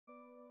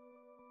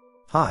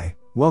Hi,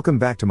 welcome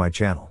back to my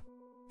channel.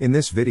 In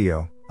this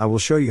video, I will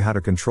show you how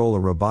to control a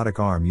robotic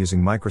arm using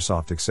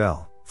Microsoft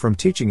Excel, from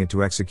teaching it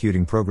to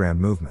executing programmed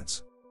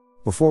movements.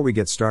 Before we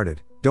get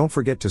started, don't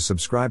forget to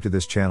subscribe to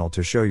this channel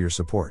to show your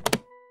support.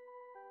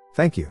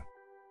 Thank you.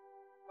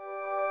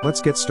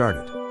 Let's get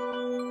started.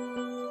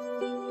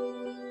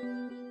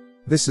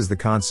 This is the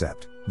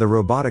concept. The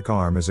robotic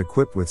arm is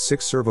equipped with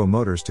 6 servo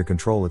motors to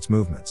control its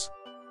movements.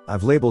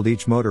 I've labeled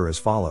each motor as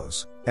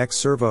follows: X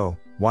servo,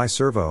 Y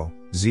servo,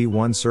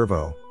 Z1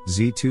 servo,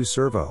 Z2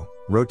 servo,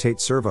 rotate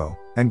servo,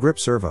 and grip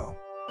servo.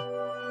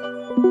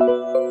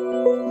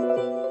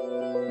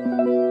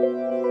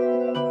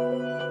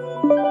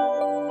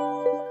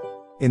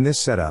 In this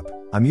setup,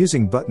 I'm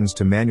using buttons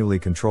to manually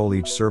control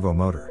each servo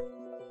motor.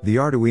 The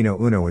Arduino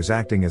Uno is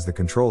acting as the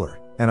controller,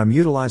 and I'm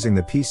utilizing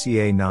the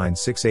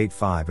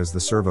PCA9685 as the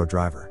servo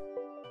driver.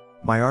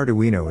 My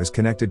Arduino is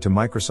connected to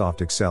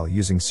Microsoft Excel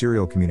using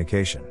serial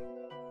communication.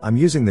 I'm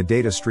using the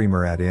data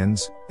streamer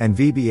add-ins and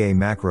VBA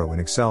macro in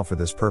Excel for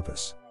this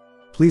purpose.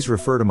 Please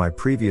refer to my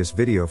previous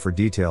video for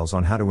details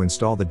on how to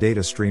install the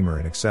data streamer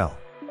in Excel.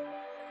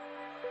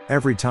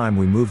 Every time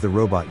we move the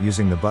robot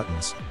using the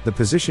buttons, the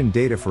position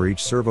data for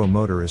each servo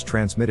motor is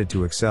transmitted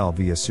to Excel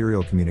via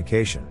serial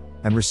communication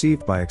and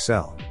received by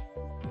Excel.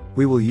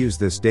 We will use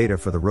this data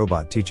for the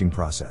robot teaching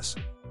process.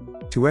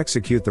 To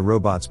execute the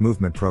robot's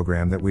movement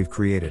program that we've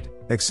created,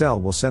 Excel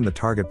will send the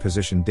target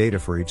position data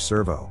for each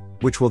servo,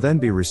 which will then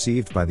be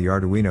received by the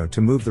Arduino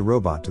to move the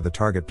robot to the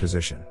target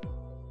position.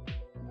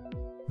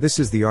 This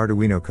is the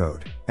Arduino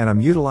code, and I'm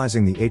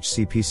utilizing the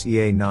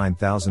HCPCA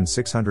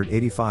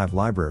 9685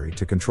 library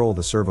to control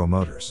the servo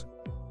motors.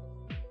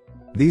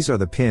 These are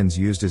the pins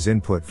used as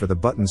input for the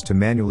buttons to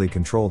manually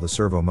control the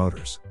servo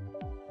motors.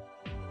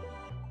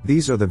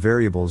 These are the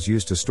variables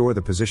used to store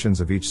the positions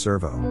of each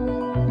servo.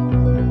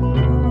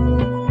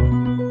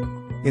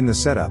 In the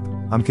setup,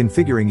 I'm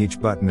configuring each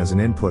button as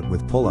an input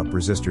with pull-up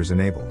resistors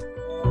enabled.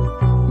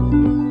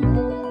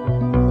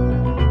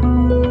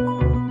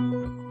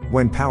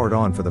 When powered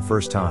on for the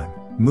first time,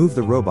 move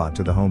the robot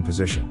to the home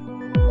position.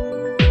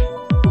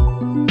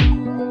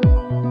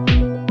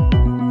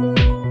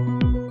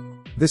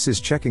 This is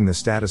checking the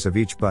status of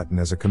each button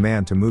as a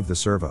command to move the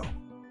servo.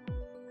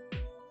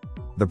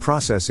 The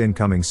process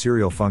incoming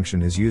serial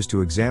function is used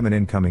to examine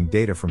incoming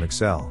data from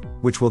Excel,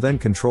 which will then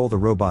control the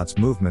robot's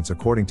movements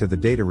according to the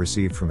data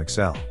received from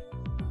Excel.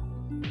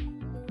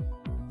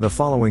 The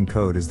following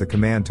code is the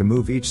command to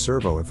move each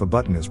servo if a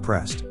button is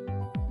pressed.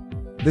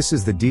 This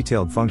is the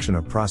detailed function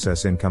of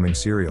process incoming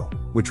serial,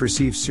 which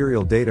receives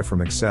serial data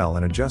from Excel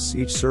and adjusts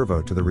each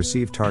servo to the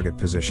received target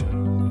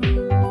position.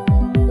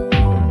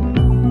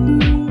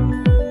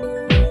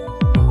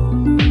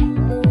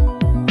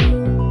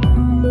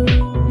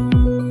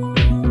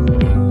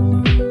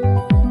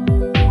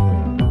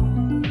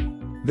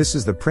 This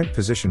is the print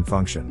position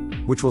function,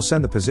 which will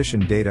send the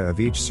position data of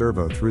each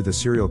servo through the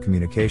serial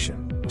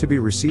communication, to be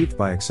received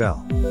by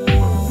Excel.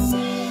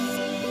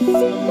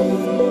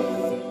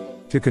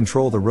 To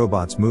control the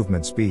robot's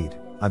movement speed,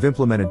 I've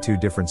implemented 2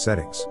 different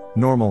settings,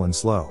 normal and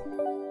slow.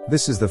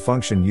 This is the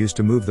function used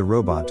to move the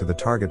robot to the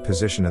target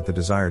position at the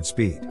desired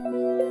speed.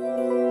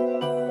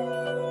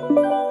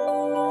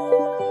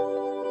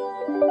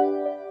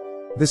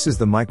 This is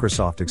the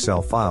Microsoft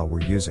Excel file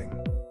we're using.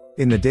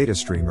 In the data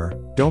streamer,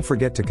 don't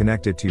forget to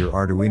connect it to your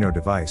Arduino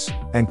device,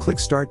 and click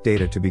Start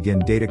Data to begin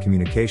data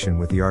communication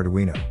with the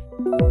Arduino.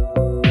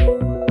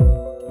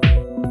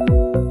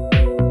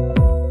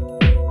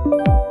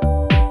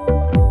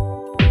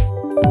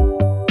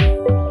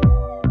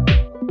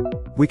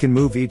 We can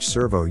move each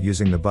servo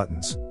using the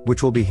buttons,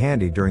 which will be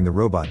handy during the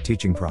robot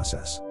teaching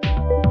process.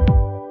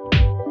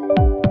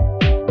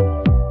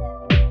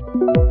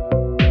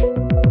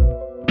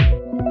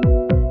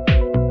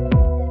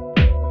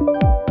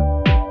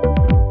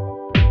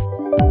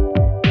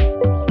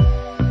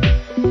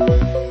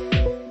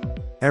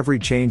 Every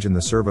change in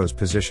the servo's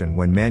position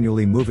when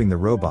manually moving the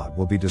robot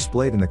will be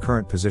displayed in the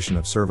current position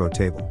of servo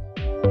table.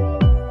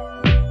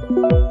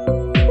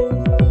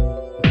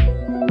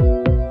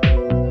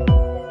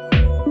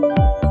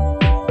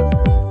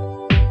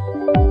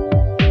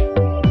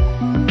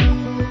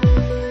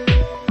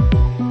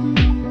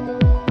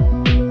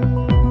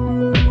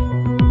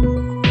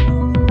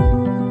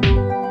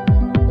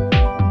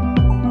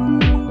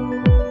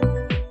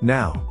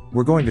 Now,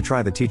 we're going to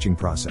try the teaching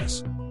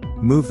process.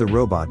 Move the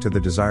robot to the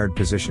desired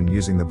position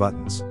using the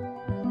buttons.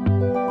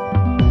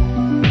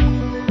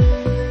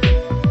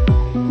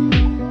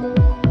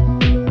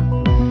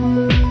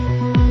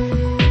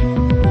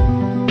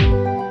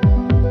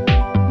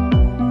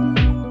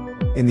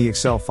 In the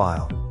Excel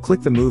file,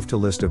 click the Move to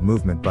List of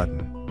Movement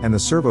button, and the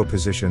servo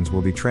positions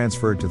will be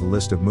transferred to the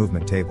List of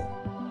Movement table.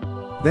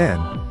 Then,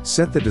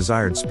 set the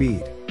desired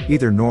speed,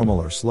 either normal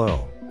or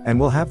slow, and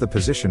we'll have the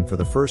position for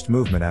the first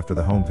movement after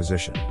the home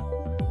position.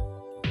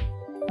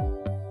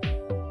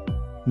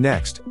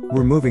 Next,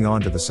 we're moving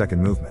on to the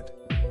second movement.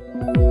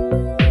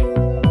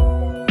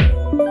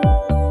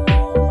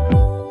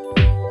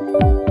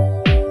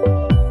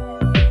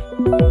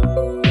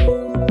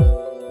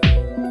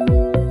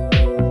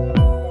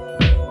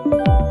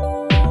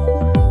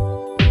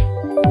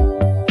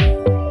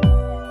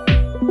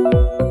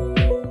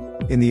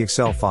 the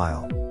Excel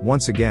file,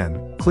 once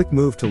again, click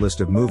Move to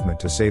List of Movement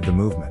to save the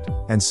movement,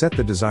 and set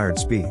the desired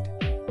speed.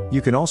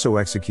 You can also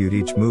execute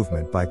each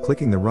movement by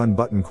clicking the Run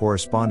button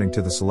corresponding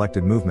to the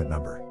selected movement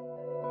number.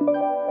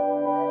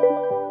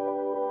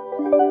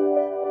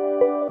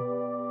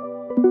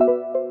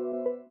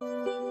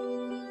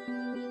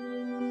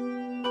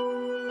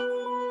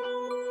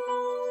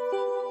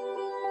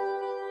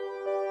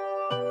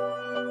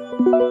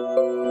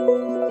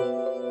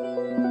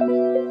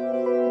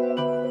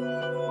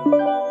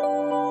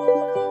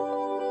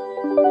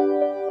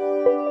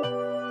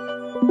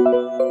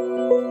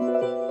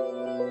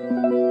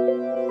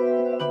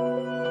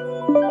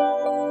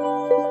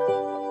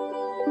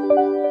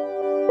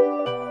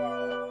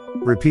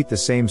 Repeat the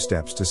same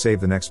steps to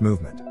save the next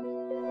movement.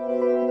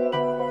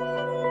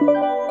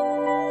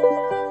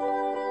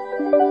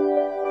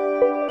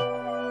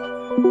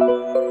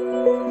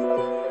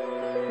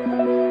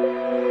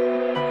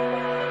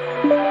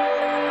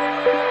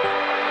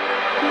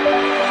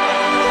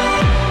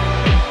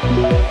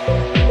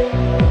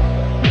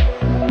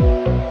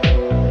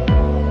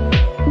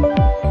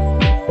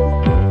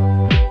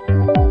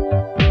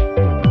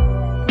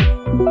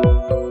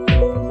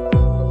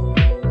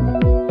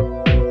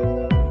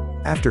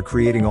 After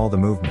creating all the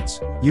movements,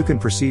 you can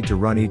proceed to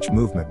run each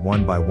movement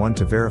one by one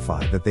to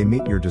verify that they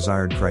meet your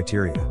desired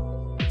criteria.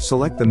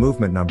 Select the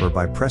movement number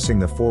by pressing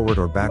the forward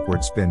or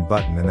backward spin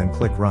button and then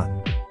click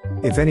Run.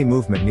 If any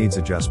movement needs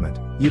adjustment,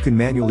 you can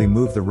manually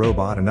move the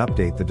robot and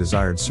update the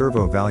desired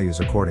servo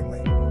values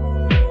accordingly.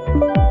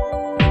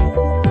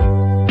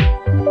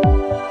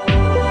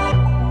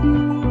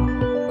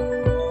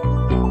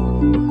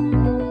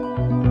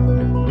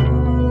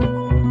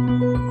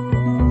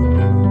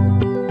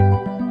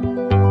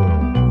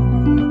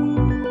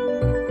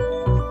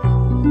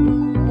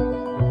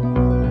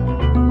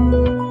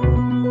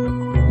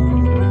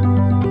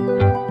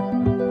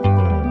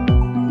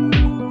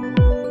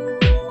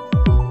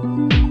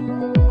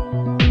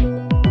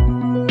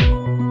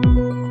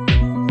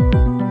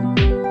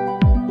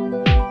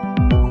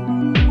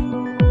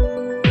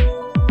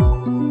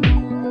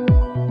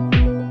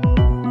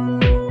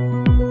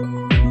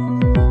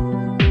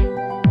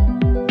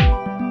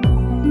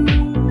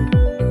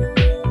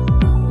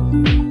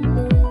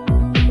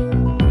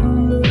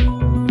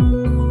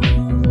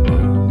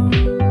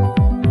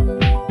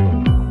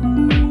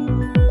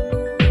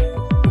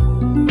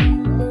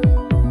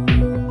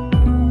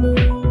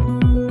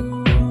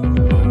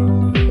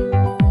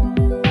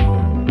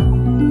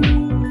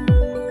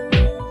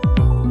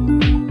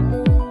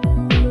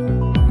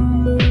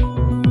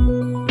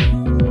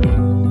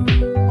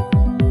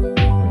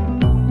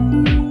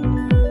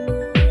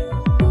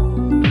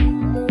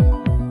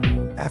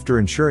 After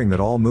ensuring that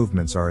all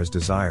movements are as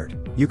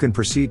desired, you can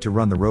proceed to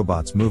run the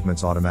robot's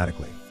movements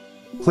automatically.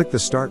 Click the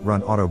Start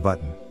Run Auto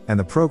button, and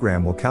the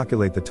program will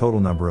calculate the total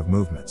number of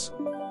movements.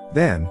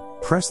 Then,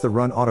 press the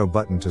Run Auto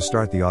button to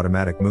start the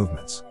automatic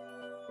movements.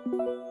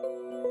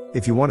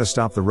 If you want to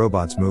stop the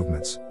robot's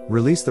movements,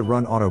 release the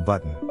Run Auto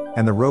button,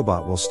 and the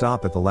robot will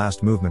stop at the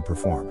last movement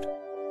performed.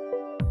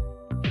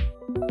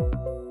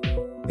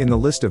 In the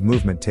list of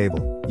movement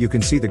table, you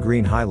can see the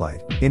green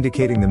highlight,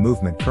 indicating the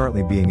movement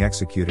currently being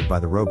executed by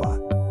the robot.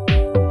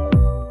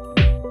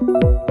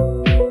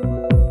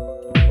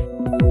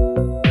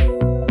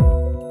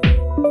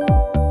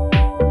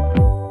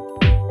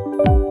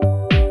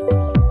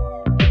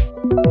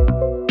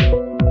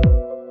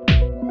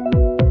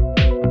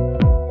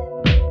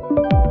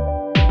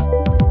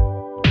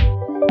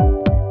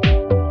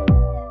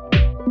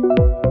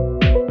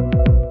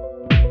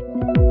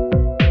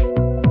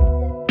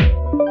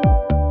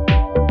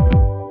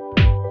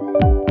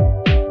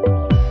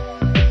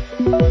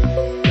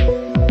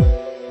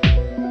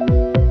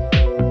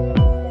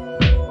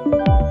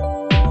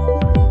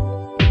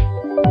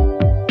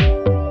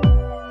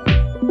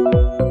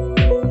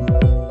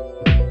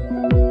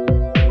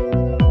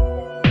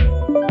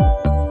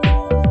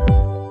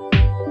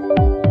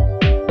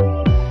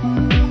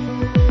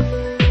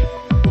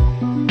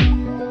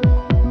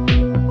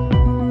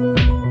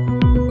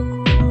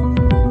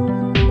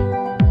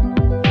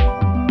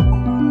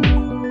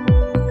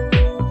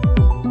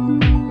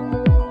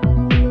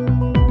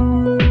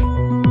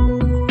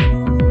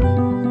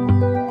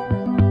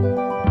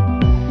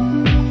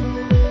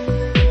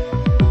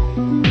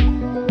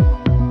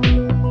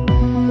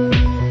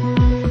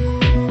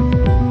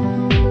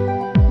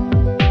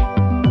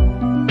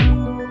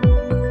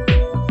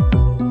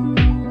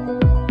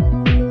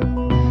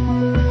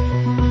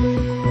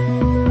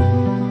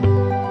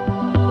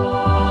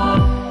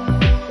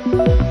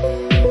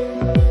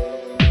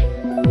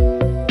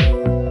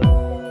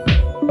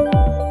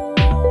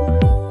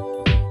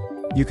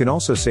 You can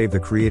also save the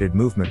created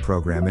movement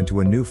program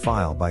into a new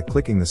file by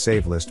clicking the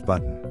Save List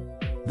button.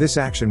 This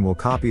action will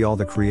copy all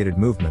the created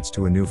movements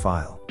to a new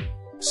file.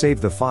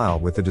 Save the file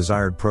with the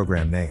desired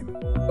program name.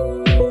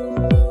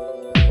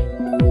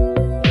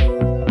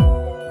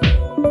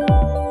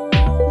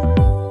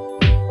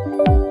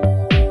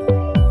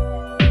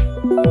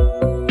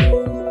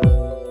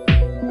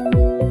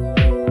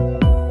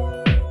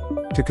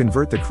 To To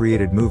convert the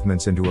created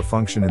movements into a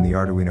function in the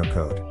Arduino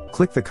code,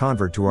 click the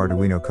Convert to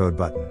Arduino Code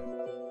button.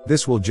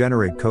 This will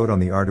generate code on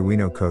the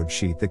Arduino code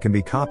sheet that can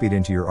be copied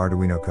into your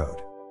Arduino code.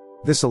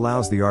 This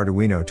allows the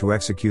Arduino to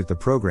execute the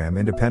program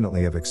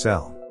independently of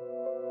Excel.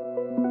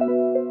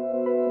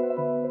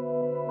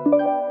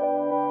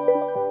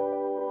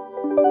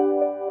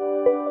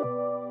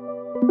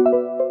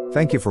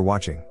 Thank you for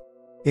watching.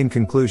 In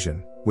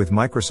conclusion, with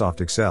Microsoft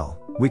Excel,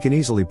 we can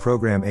easily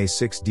program a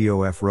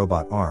 6DOF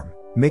robot arm,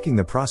 making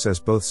the process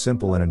both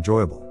simple and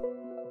enjoyable.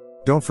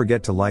 Don't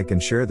forget to like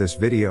and share this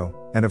video,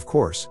 and of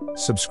course,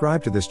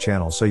 subscribe to this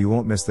channel so you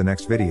won't miss the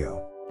next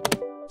video.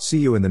 See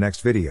you in the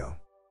next video.